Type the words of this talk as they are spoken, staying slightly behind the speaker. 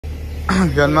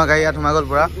জন্ম গাড়ী ইয়াত সোমাই গ'ল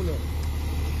পুৰা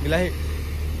বিলাহী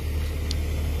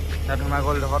ইয়াত সোমাই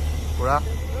গ'ল দেখত পুৰা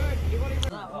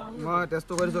মই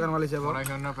টেষ্টটো কৰি দিছোঁ কেনেকুৱা লাগিছে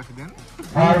প্ৰেচিডেণ্ট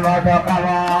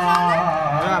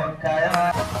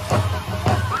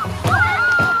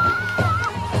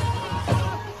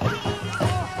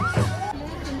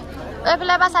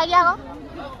এইফালে এবাৰ চাই দিয়া আকৌ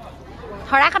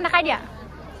শৰাইখন দেখাই দিয়া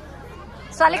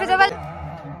ছোৱালী খুজিব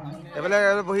এইফালে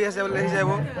বহি আছে বোলে দেখিছে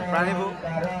এইবোৰ প্ৰাণীবোৰ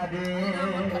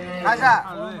খাইছা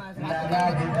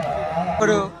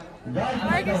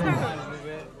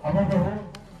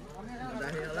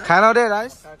খাই লওঁ দেই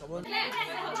ৰাইজ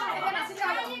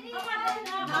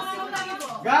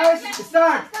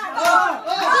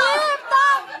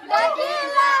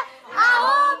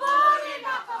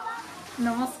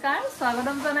নমস্কাৰ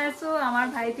স্বাগতম জনাইছো আমাৰ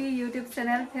ভাইটি ইউটিউব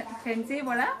চেনেল ফেঞ্চি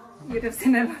পৰা ইউটিউব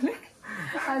চেনেল হলে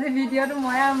আজি ভিডিঅ'টো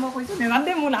মই আৰম্ভ কৰিছো নেজান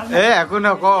দে মোৰ নাম এ একো ন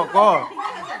ক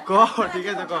ঠিক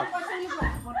আছে ক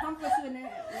প্ৰথম কৈছো নে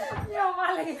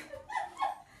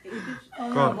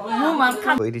মোৰ মান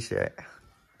খান কৈ দিছে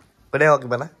কলে হক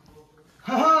কিবা না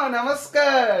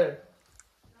নমস্কাৰ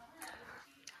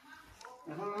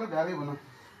এখন হলে বেয়া লাগিব ন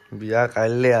বিয়া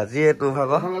কাইলে আজি এটো ভাগ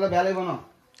এখন হলে বেয়া লাগিব ন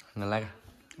নালাগে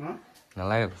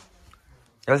নালাগে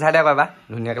এল চাই দে কবা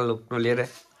ধুনীয়াকৈ লুক তুলিয়ে দে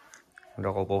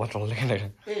ডক ওপৰ তললে লাগে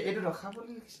এইটো ৰখা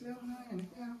বুলি লিখিছিলে নহয়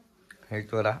এনেকে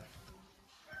সেইটো এটা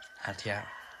হাতিয়া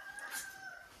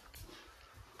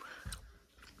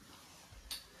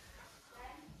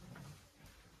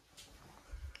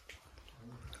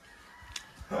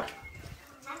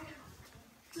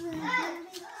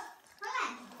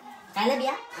কাইলে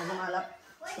বিয়া আজি মই অলপ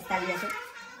ষ্টাইল দি আছো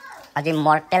আজি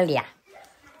মৰ্টেল দিয়া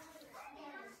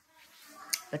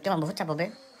Betul mah bocah bobe.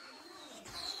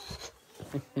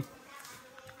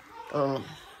 Oh.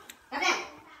 Katen,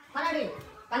 mana di?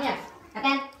 Paniat.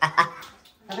 Katen.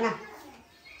 Katen.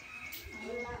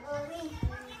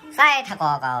 Sai thako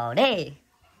kau deh.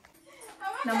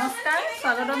 নমস্কাৰ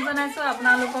স্বাগতম জনাইছো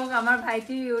আপোনালোকক আমাৰ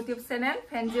ভাইটি ইউটিউব চেনেল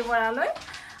ফেঞ্চি পৰালৈ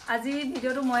আজি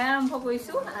ভিডিঅ'টো মই আৰম্ভ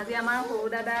কৰিছো আজি আমাৰ সৰু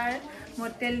দাদাৰ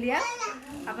মৰ্টেল দিয়া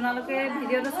আপোনালোকে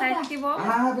ভিডিঅ'টো চাই থাকিব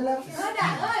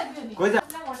কৈ যা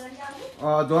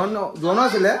জন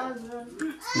আছিলে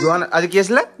জন আজি কি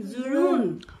আছিলে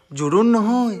জুৰুন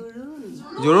নহয়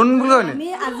জুৰুন বুলি কয় আমি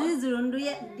আজি জুৰুন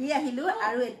দি আহিলো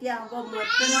আৰু এতিয়া হ'ব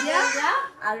মৰ্টেল দিয়া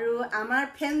আৰু আমাৰ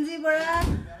ফেঞ্চি পৰা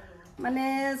মানে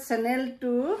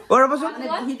চেনেলটো ও ৰবচোন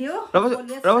ভিডিঅ'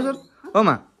 ৰবচোন ও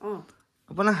মা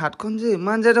আপোনাৰ হাতখন যে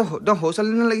ইমান যে একদম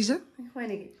হৌচালি না লাগিছে হয়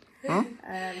নেকি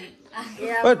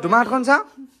ঐ তোমাৰ হাতখন চা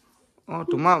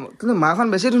তোমাৰ কিন্তু মাখন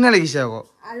বেছি ধুনীয়া লাগিছে আকৌ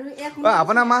আৰু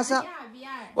আপোনাৰ মা চা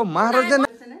মা হাতত যে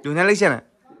ধুনীয়া লাগিছে না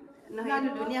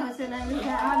ধুনীয়া হৈছে নাই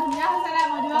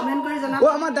কমেণ্ট কৰি জনাব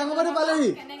আমাৰ ডাঙৰ মানুহ পালেহি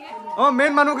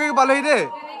মেইন মানুহকে পালেহি দেই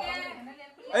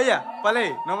এয়া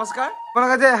পালেহি নমস্কাৰ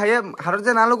আপোনালোকে যে হাতত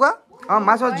যে না লগোৱা আমাৰ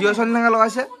মা চোৱা জিঅ' চলি নাগা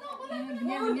লগাইছে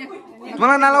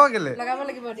তোমালোকে না লগোৱা কেলে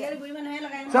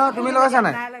চা তুমি লগাইছা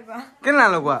নাই কেলে না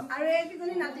লগোৱা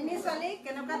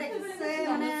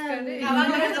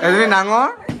এজনী ডাঙৰ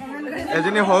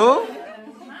এজনী সৰু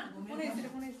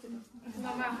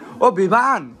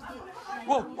বিভান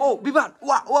বিভান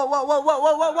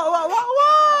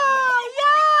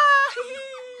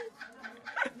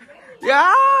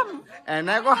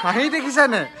এনেকৈ হাঁহি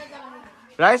দেখিছেনে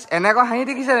ৰাইজ এনেকৈ হাঁহি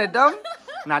দেখিছেনে একদম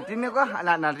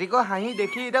নাতিকৈ হাঁহি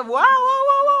দেখি এতিয়া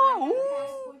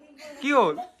কি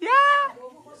হ'ল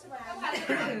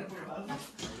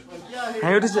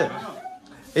হাঁহি উঠিছে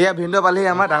এয়া ভিন্দ পালেহি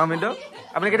আমাৰ ডাঙৰ ভিন্দ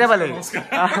আপুনি কেতিয়া পালেহি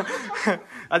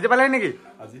আজি পালেহি নেকি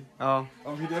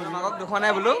আমাক দেখুওৱা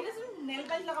নাই বোলো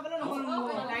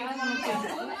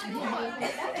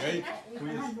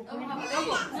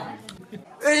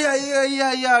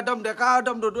একদম ডেকা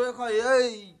একদম দদৈ কয় এই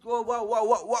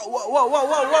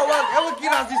কি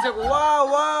নাচিছে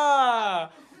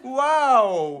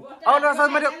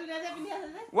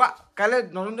কাইলৈ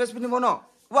নতুন ড্ৰেছ পিন্ধিব ন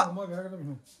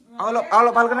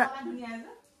অলপ ভালকে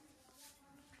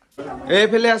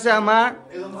এইফালে আছে আমাৰ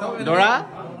দৰা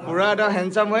পুৰা একদম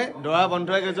হেণ্ডচাম হৈ দৰা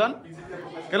বন্ধু কেইজন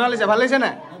কেনেকুৱা লাগিছে ভাল লাগিছে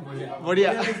নাই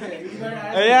বঢ়িয়া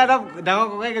এয়া এটা ডাঙৰ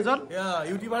ককাই কেইজন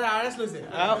ইউটিউবাৰে আৰএছ লৈছে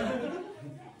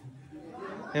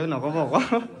সেইবোৰ নক'ব আকৌ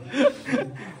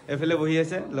এইফালে বহি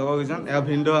আছে লগৰ কেইজন এয়া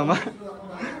ভিন্দ আমাৰ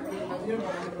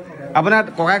আপোনাৰ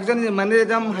ককাকজন মানে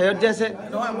একদম হেৰিত যে আছে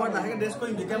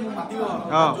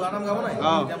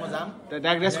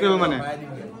তাক ড্ৰেছ কৰিব মানে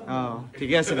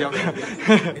ঠিকে আছে দিয়ক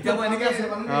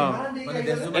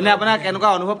এনে আপোনাৰ কেনেকুৱা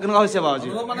অনুভৱ কেনেকুৱা হৈছে বাৰু আজি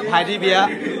ভাইটি বিয়া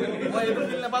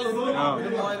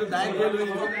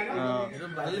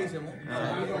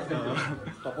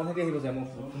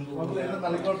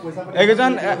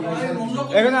এইকেইজন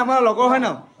আমাৰ লগৰ হয় ন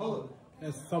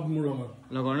সব মোৰ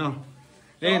লগৰ ন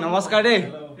এই নমস্কাৰ দেই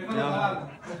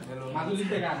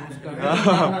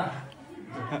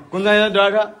কোন যায়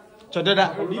দৰা চৈধ্যটা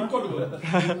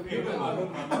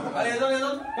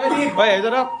ঐ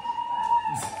এজন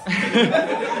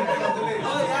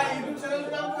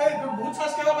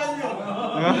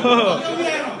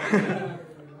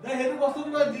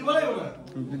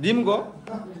দিম ক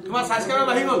তোমাৰ সাবস্ক্ৰাইবাৰ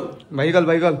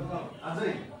বাঢ়ি গল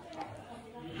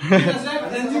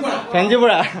ফেঞ্জি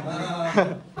বৰা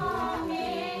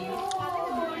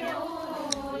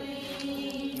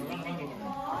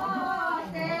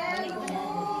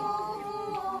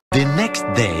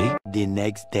The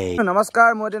next day. নমস্কাৰ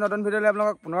মই এটা নতুন ভিডিঅ'লৈ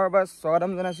আপোনালোকক পুনৰবাৰ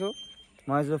স্বাগতম জনাইছোঁ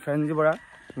মই আছোঁ ফেঞ্জি বৰা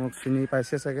মোক চিনি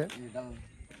পাইছে চাগে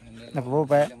নাপাবও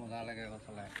পাৰে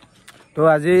তো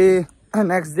আজি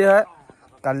নেক্সট ডে হয়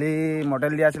কালি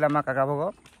মডেল দিয়া আছিলে আমাৰ কাকা ভগ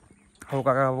সৰু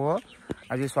কাকা ভগ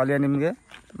আজি ছোৱালী আনিমগৈ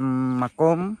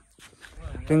মাকুম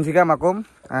তিনিচুকীয়া মাকুম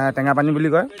টেঙাপানী বুলি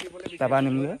কয় তাৰপৰা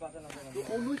আনিমগৈ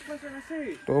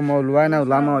তো মই ওলোৱাই নাই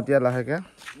ওলাম আৰু এতিয়া লাহেকৈ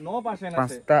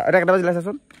 5টা এতিয়া কেইটা বাজিলে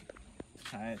চাচোন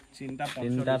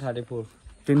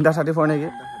 3:34 নেকি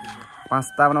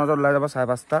 5টা মানৰ বজাত ওলাই যাব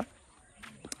 5:30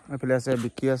 এইফালে আছে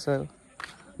বিকি আছে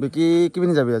বিকি কি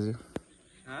পিন্ধি যাবি আজি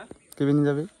কি পিন্ধি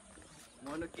যাবি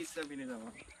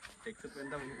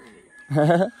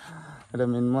এটা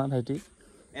মিনমা ভাইটি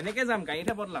এনেকে যাম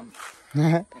গাড়ীতে বদলাম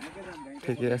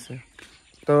ঠিকে আছে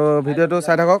তো ভিডিঅ'টো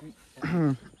চাই থাকক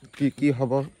কি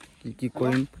হ'ব কি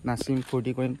কৰিম নাচিম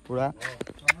ফূৰ্তি কৰিম পুৰা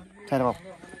চাই থাকক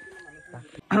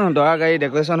দৰা গাড়ী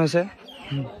ডেকৰেশ্যন হৈছে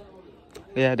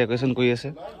এয়া ডেকৰেশ্যন কৰি আছে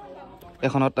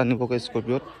এখনত আনিবগৈ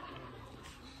স্কৰ্পিঅ'ত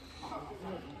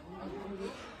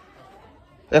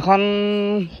এখন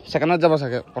ছেকেণ্ডত যাব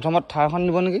চাগে প্ৰথমত থাৰখন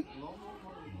নিব নেকি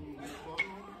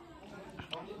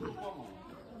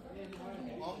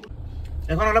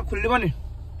এখন অলপ খুলি দিব নি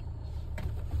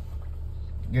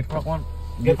গেটখন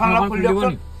অলপ খুলি দিব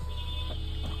নি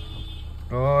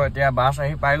তো এতিয়া বাছ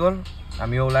আহি পাই গ'ল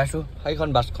আমিও ওলাইছোঁ সেইখন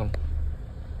বাছখন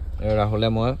ৰাহুলে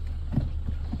মই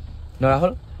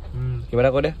ৰাহুল কিবা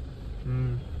এটা কৈ দে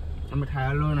আমি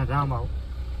ঠাইলৈ নাযাওঁ বাৰু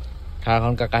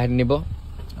ঠাইখন কাকাহেঁতি নিব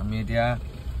আমি এতিয়া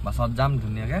বাছত যাম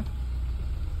ধুনীয়াকৈ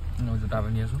জোতা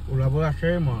পিন্ধি আছোঁ ওলাব আছে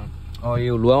মই অঁ এই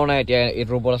ওলোৱাও নাই এতিয়া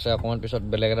এইটো ৰূপত আছে অকণমান পিছত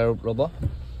বেলেগ এটা ৰূপ ল'ব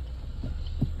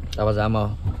তাৰপৰা যাম আৰু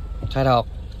চাই থাকক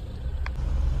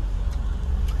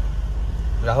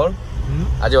ৰাহুল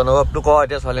আজি অনুভৱটো ক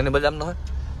এতিয়া ছোৱালী আনিব যাম নহয়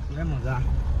মজা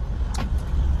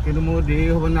কিন্তু মোৰ দেৰি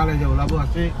হ'ব নালাগে ওলাব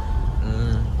আছে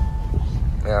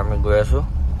আমি গৈ আছোঁ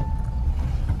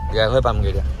ইয়াৰ হৈ পামগৈ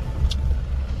এতিয়া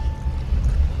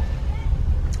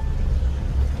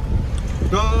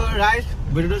তো ৰাইজ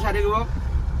ভিডিঅ'টো চাই থাকিব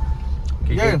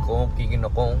কি কওঁ কি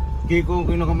নকওঁ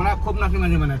মানে খুব নাচিম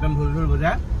মানে একদম ঢোল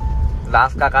বজাই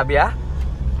লাষ্ট কাকা বিয়া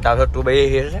তাৰপিছত তোৰ বাৰী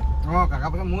আহি আছে অঁ কাকা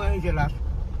পাছত মই আহিছে লাষ্ট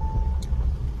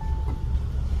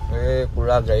এই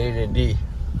পুৰা গাড়ী ৰেডি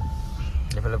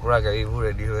এইফালে পুৰা গাড়ীবোৰ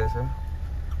ৰেডি হৈ আছে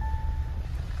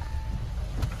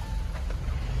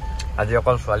আজি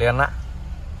অকল ছোৱালী আনা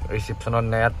ৰিচিপশ্যনত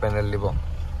নে ইয়াত পেনেল দিব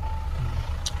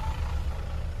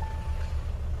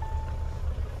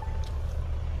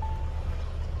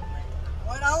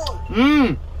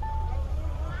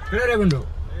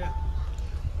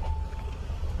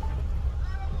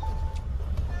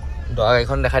দৰা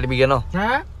গাড়ীখন দেখাই দিবিগে ন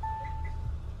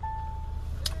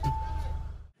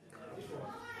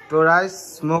তো ৰাইজ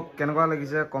মোক কেনেকুৱা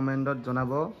লাগিছে কমেণ্টত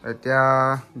জনাব এতিয়া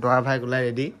দৰা ভাইক ওলাই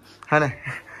ৰেডি হয় নাই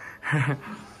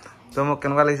তো মোক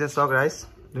কেনেকুৱা লাগিছে চাওক ৰাইজ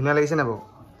ধুনীয়া লাগিছে নে বাৰু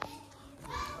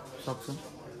চাওকচোন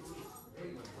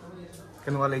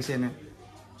কেনেকুৱা লাগিছে এনে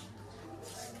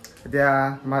এতিয়া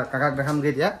আমাৰ কাকাক দেখামগৈ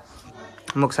এতিয়া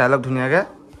মোক চাই লওক ধুনীয়াকৈ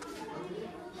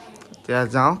এতিয়া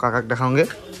যাওঁ কাকাক দেখাওঁগৈ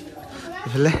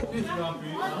এইফালে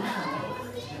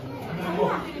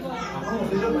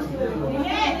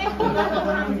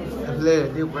এইফালে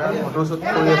ৰেডি পুৰা ফটো শ্বুট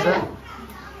কৰি আছে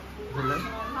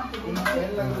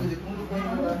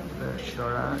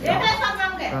দৰা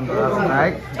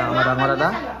ভাইক ডাঙৰ দাদা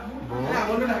বৌ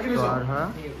দৰা ধৰা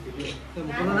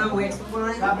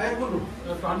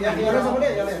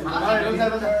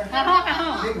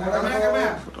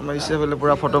ফটো মাৰিছে বোলে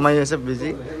পুৰা ফটো মাৰি আছে বিজি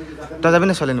তই যাবি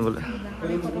নে ছোৱালী নিবলৈ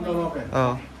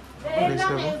অঁ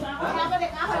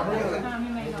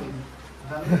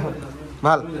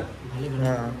ভাল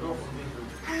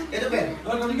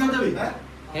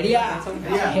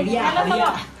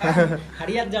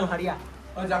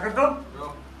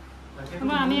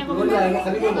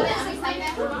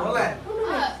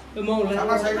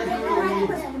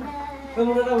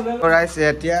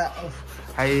এতিয়া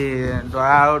হেৰি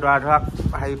দৰা আৰু দৰা ধৰাক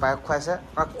হেৰি পায়স খুৱাইছে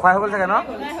খুৱাই হৈ গ'ল চাগে ন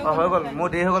অঁ হৈ গ'ল মোৰ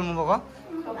দেৰি হৈ গ'ল মোৰ আকৌ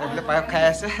এইফালে পায়স খাই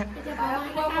আছে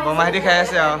বমাহেঁতি খাই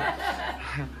আছে আৰু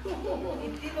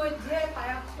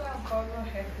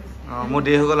অঁ মোৰ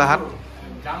দেৰি হৈ গ'ল আহাত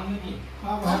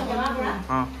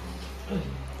অঁ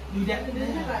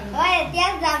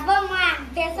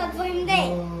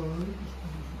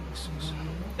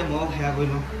মই সেয়া কৰি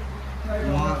লওঁ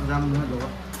মই যাম নহয়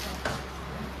লগত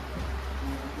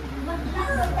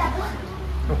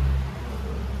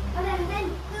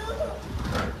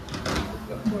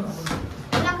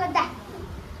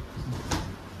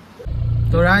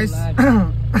তো ৰাইজ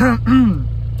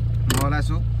মই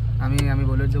ওলাইছোঁ আমি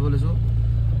বলত যাব লৈছোঁ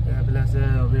এইফালে আছে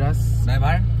অভিৰাজ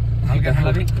ড্ৰাইভাৰ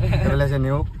এইফালে আছে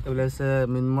নেওক এইফালে আছে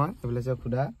মিন্ময় এইফালে আছে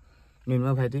খুদা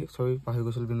মিন্ময় ভাইটি চৰি পাহৰি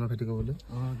গৈছিলোঁ মিন্ময় ভাইটি ক'বলৈ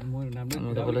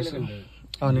আমি যাব লৈছোঁ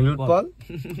অঁ নীলোৎপল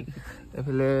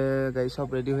এইফালে গাড়ী চব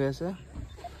ৰেডি হৈ আছে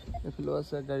এইফালেও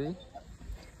আছে গাড়ী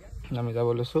আমি যাব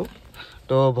লৈছোঁ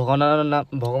তো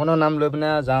ভগৱানৰ নাম লৈ পিনে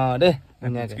যাওঁ দেই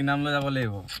ধুনীয়াকৈ নাম লৈ যাব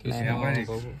লাগিব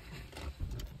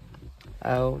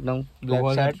আৰু একদম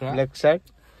ব্লেক চাৰ্ট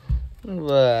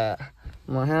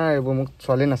মইহে এইবোৰ মোক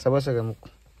ছোৱালী নাচাব চাগে মোক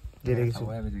দি দেখিছোঁ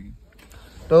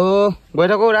তো গৈ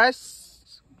থাকোঁ ৰাইজ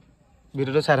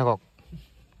ভিডিঅ'টো চাই থাকক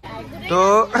তো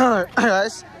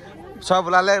ৰাইজ চব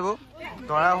ওলালে এইবোৰ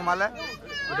দৰা সোমালে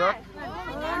ভিতৰত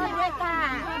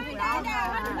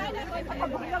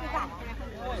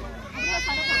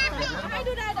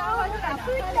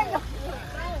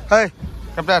হেই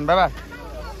কেপ্টেইন বাই বাই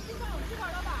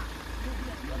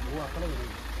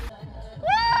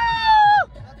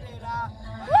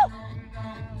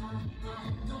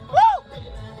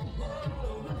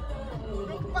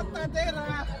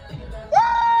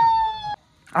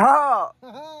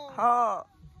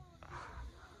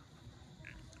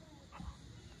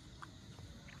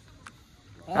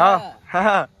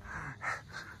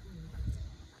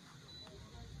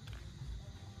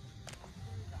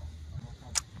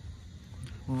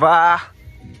वाह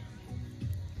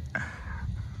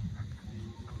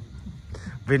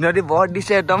विनोदी बहुत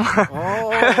डिश है एकदम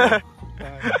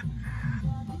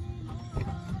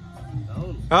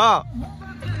हाँ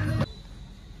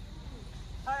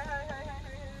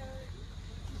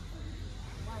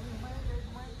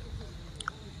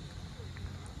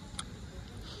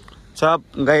सब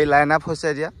गाड़ी लाइन अप হৈছে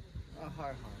এতিয়া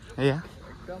এয়া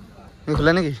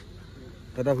খুলে নেকি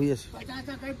দাদা শুই আছে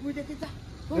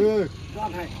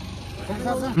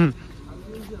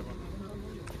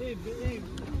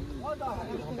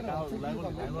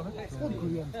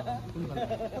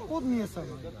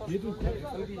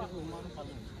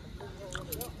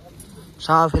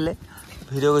চাওঁ ফেলে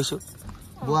ভিডিঅ' কৰিছোঁ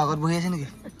বৌ আগত বহি আছে নেকি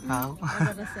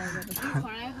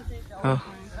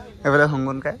এইফালে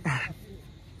সংগন কাই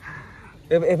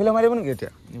এইফালে মাৰিব নেকি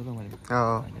এতিয়া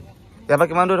অঁ ইয়াৰ পৰা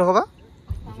কিমান দূৰ ৰখবা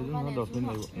 10 মিনিট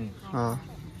লাগিব অঁ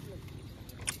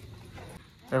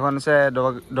এখন আছে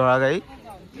দৰা গাড়ী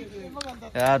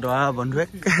এয়া দৰা বন্ধুৱে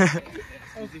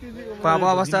খোৱা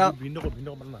বোৱা অৱস্থা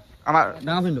আমাৰ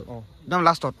ডাঙৰ ভিন্দু একদম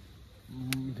লাষ্টত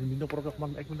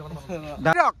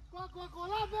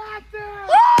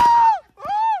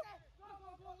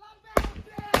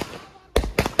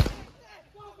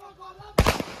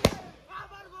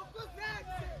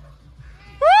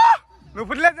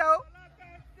নুফুটিলে যাও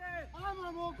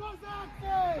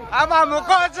Ama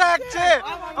mukosekse,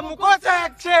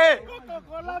 mukosekse,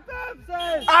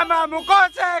 ama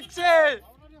mukosekse.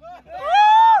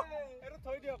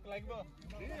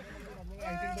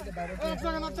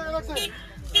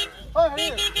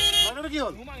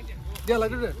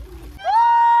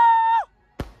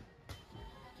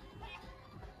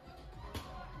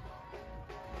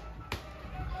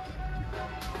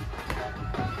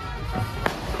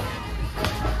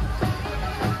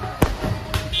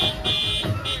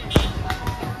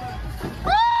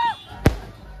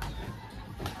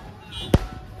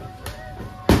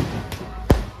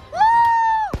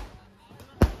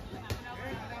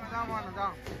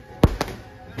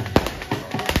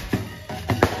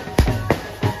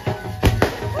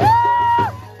 Woo!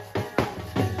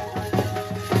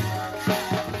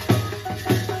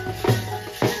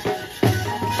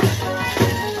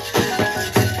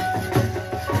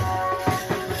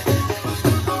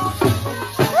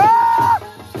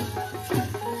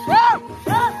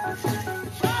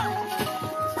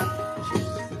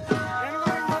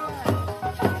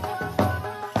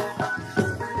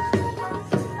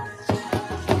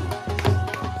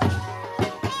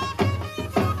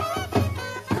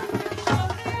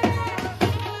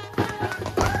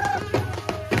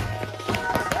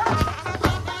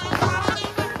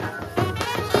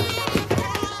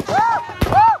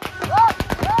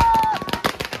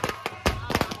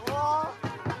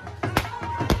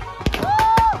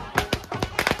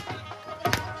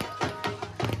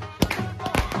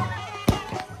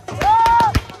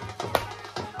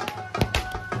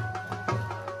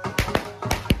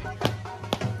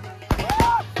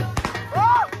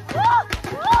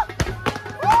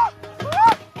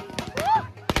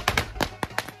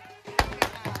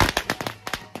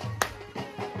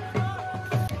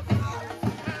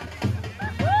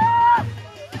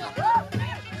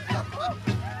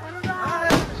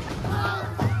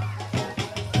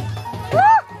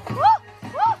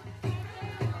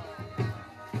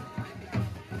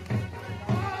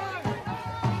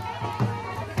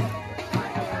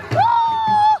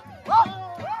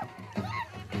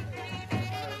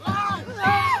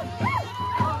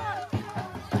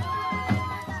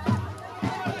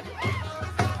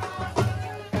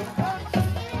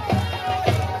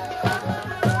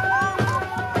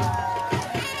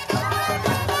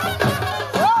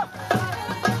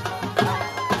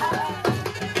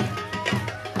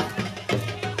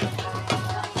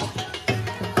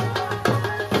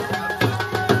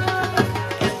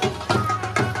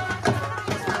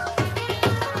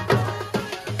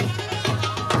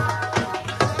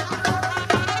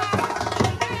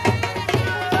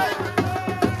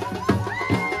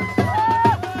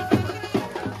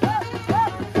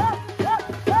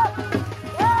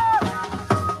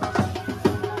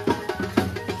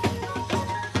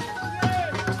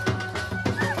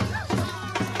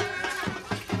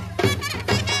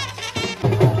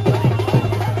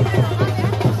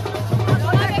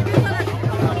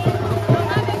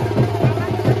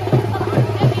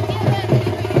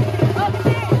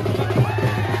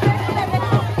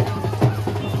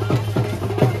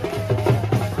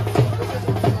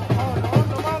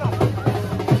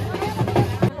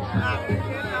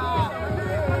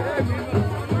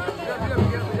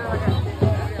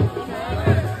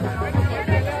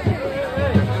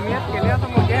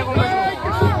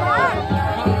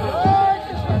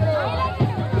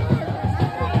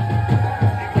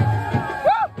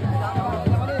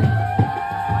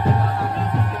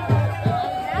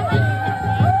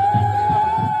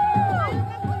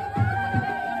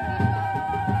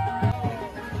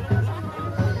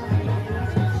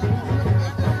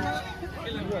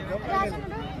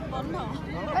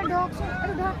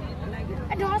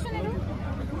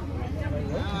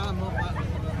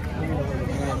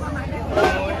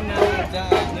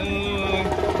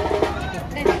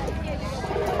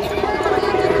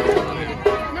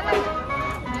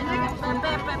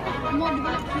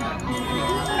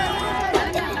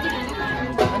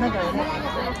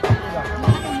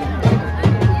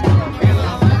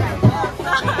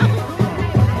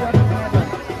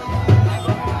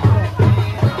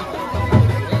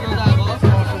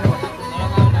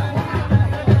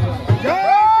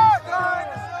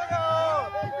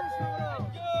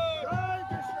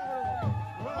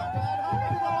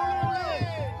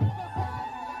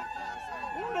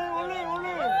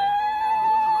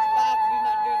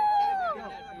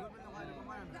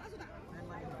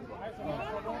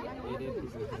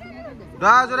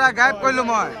 জোৰা গায়ব কৰিলো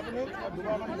মই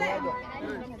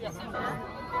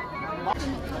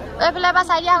এইফালে এবাৰ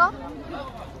চাই দিয়া আকৌ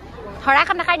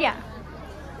শৰাইখন দেখাই দিয়া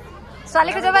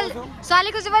ছোৱালী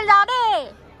খুজিবলৈ যাওঁ দেই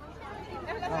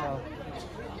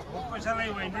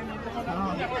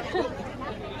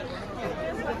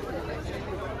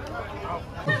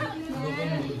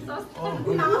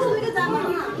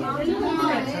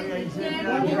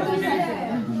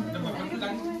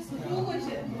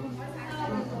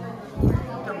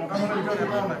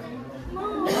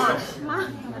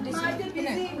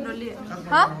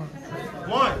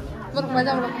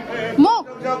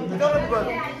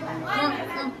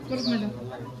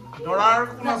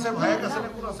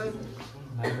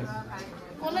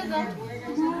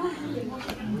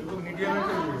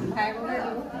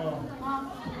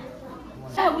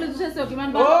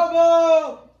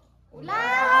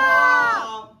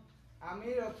আমি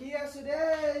ৰখি আছো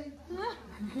দেই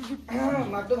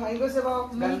মাতটো ভাঙি গৈছে বাৰু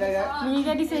গান গাই গাই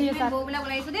মিহিকে দিছে হি সাত বউবিলাক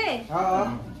ওলাইছো দেই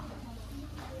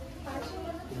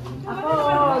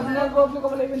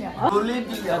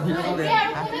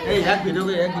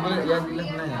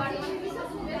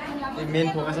মেইন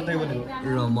ফকাছত থাকিব লাগিব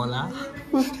ৰমলা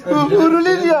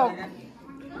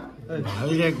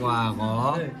ভালকে কোৱা আকৌ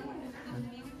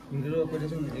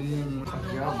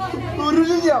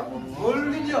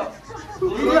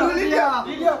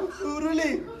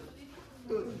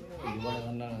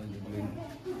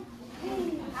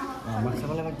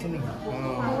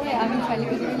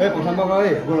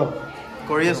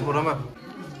কৰি আছো প্ৰথম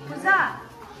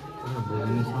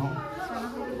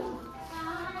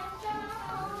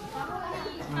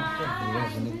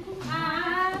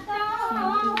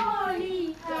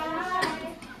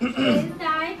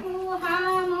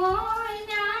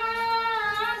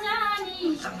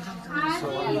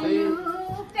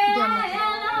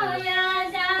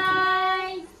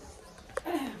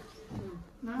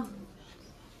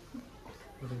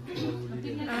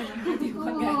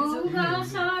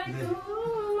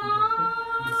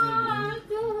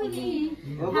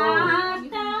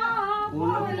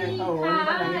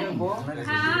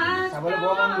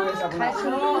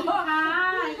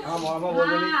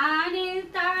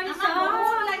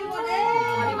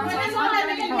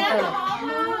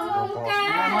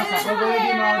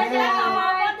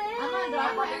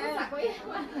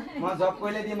মই জব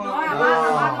কৰিলে দিম আমাৰ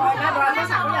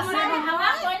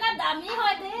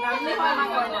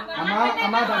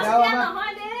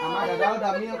দাদাও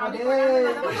দামী আকৌ দেই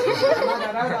আমাৰ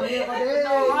দাদাও দামী আকৌ দেই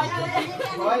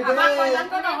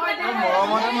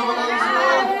মৰমতে নিব লাগিছিল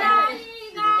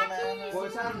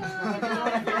পইচা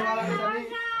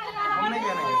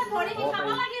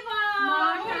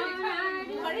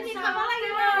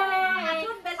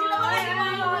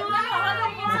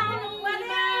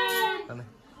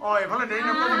এইফালে দেৰি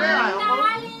নকৰিলে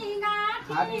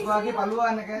হাত দুগৰাকী পালো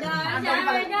এনেকে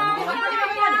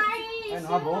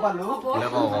নহয় বৌ পালো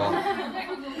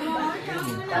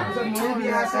তাৰপিছত মোৰো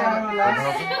বিয়া আছে আৰু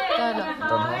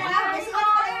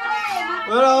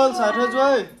চাই থৈ যোৱা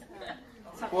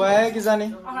কোৱাহে কিজানি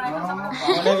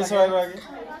মানে বিচৰা গৰাকী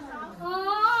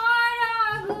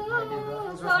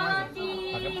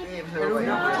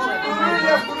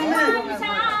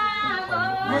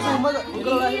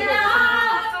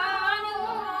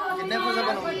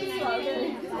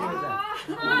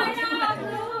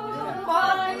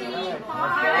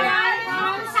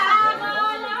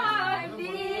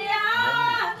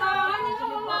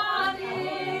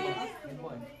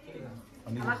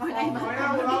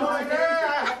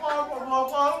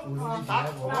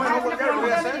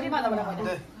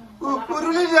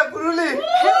পুৰুলি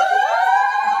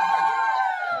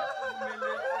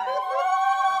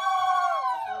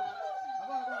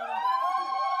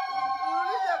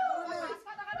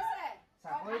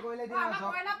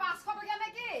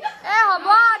হ'ব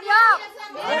দিয়ক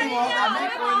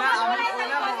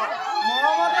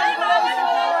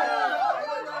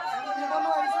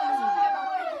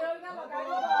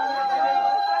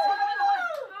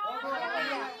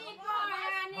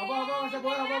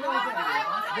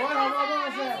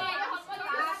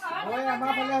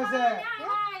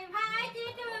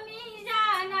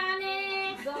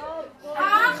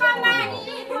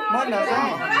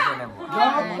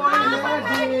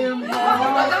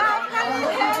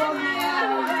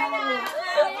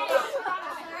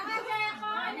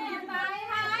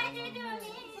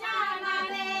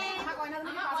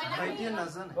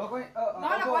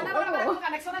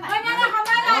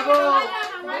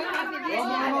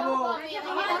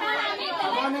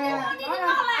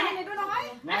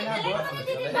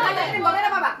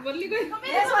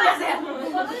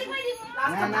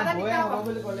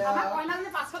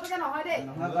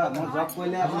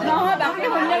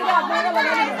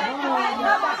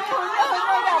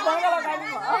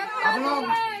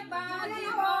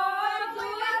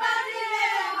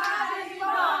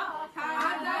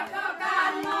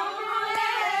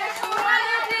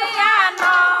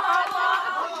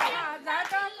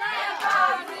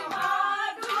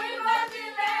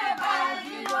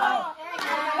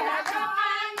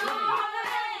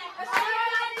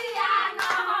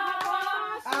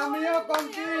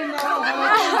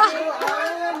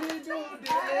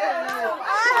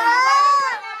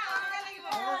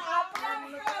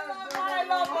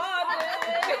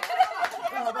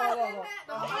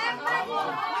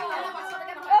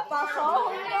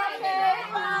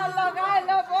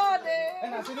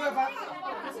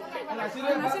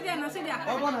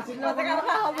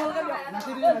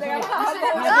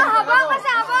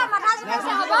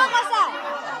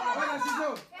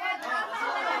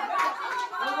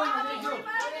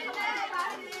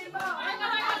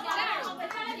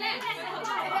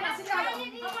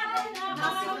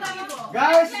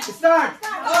Guys, start!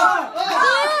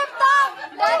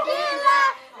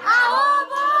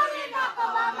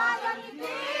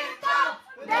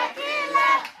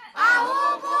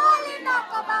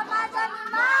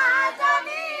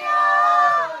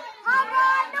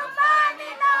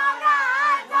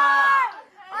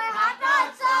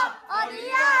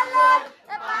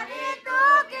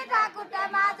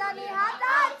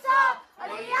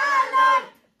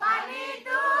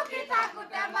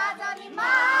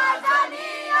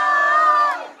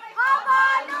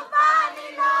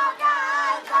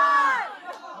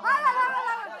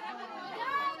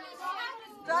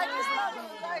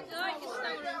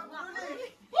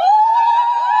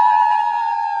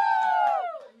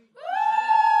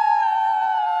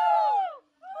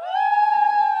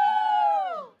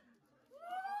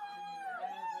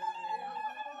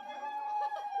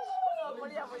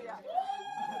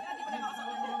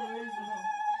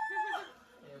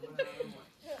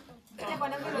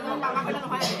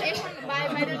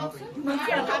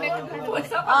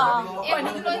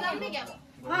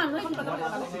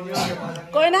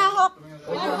 কইনা হক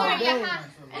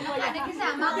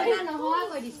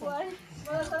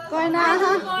কইনা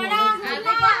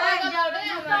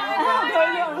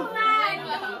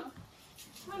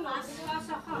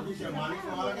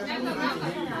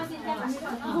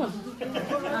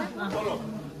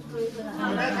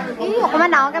অকমান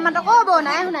ডাঙৰকে মাত ক'ব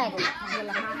নাই শুনাই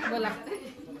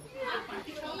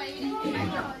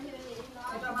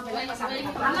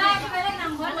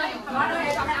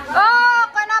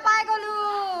কইনা পাই গলো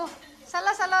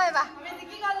চালো চালো এবাৰ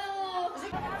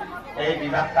এই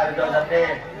বিবাহ কাৰ্য যাতে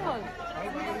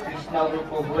কৃষ্ণ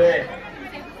প্ৰভুৱে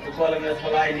সুকলমে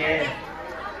চলাই নিয়ে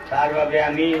তাৰ বাবে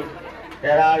আমি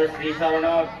তেৰাৰ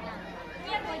শ্ৰীচৰণত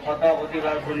শত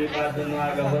কোটিবাৰ প্ৰণিপাত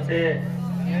জনোৱাৰ লগতে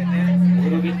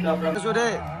গুৰু কৃষ্ণ প্ৰভু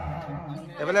দেই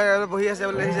এইফালে বহি আছে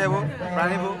বোলে দেখিছে এইবোৰ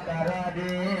প্ৰাণীবোৰ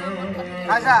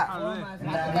খাইছা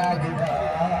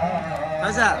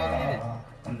খাইছা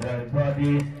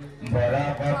দ্ৰৌপদী বৰা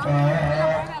ককা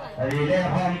হৰিলে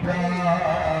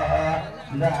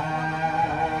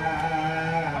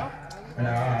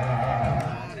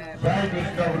জয়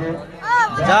কৃষ্ণ গুৰু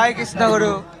জয় কৃষ্ণ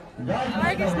গুৰু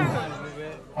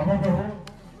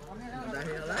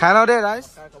খাই লওঁ দেই ৰাইজ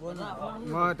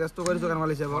মই টেষ্টটো কৰি দিছোঁ কেনেকুৱা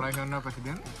লাগিছে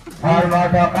প্ৰেচিডেণ্ট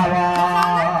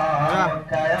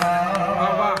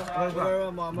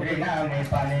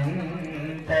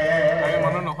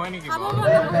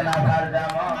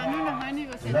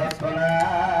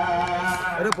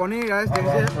এইটো পনীৰ ৰাইচ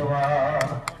দেখিছে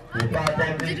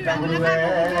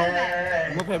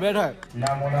মোৰ ফেভৰেট হয়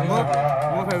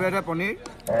মোৰ ফেভৰেট হয় পনীৰ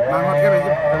মাংসতকৈ বেছি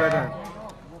ফেভৰেট হয়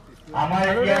আমাৰ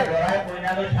এতিয়া দৰাই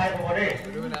কইনালৈ চাই পাব দেই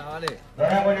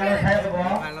দৰাই কইনালৈ চাই পাব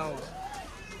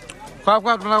খোৱা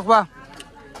খোৱা তোমালোক খোৱা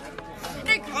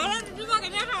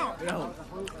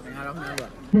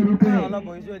অলপ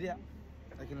বহিছোঁ এতিয়া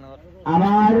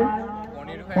আমাৰ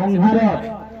সংসাৰত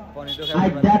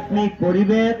আধ্যাত্মিক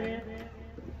পৰিৱেশ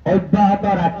অব্যাহত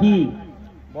ৰাখি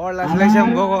বৰ লাজ লাগিছে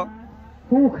মোক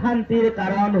সুখ শান্তিৰ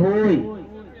কাৰণ হৈ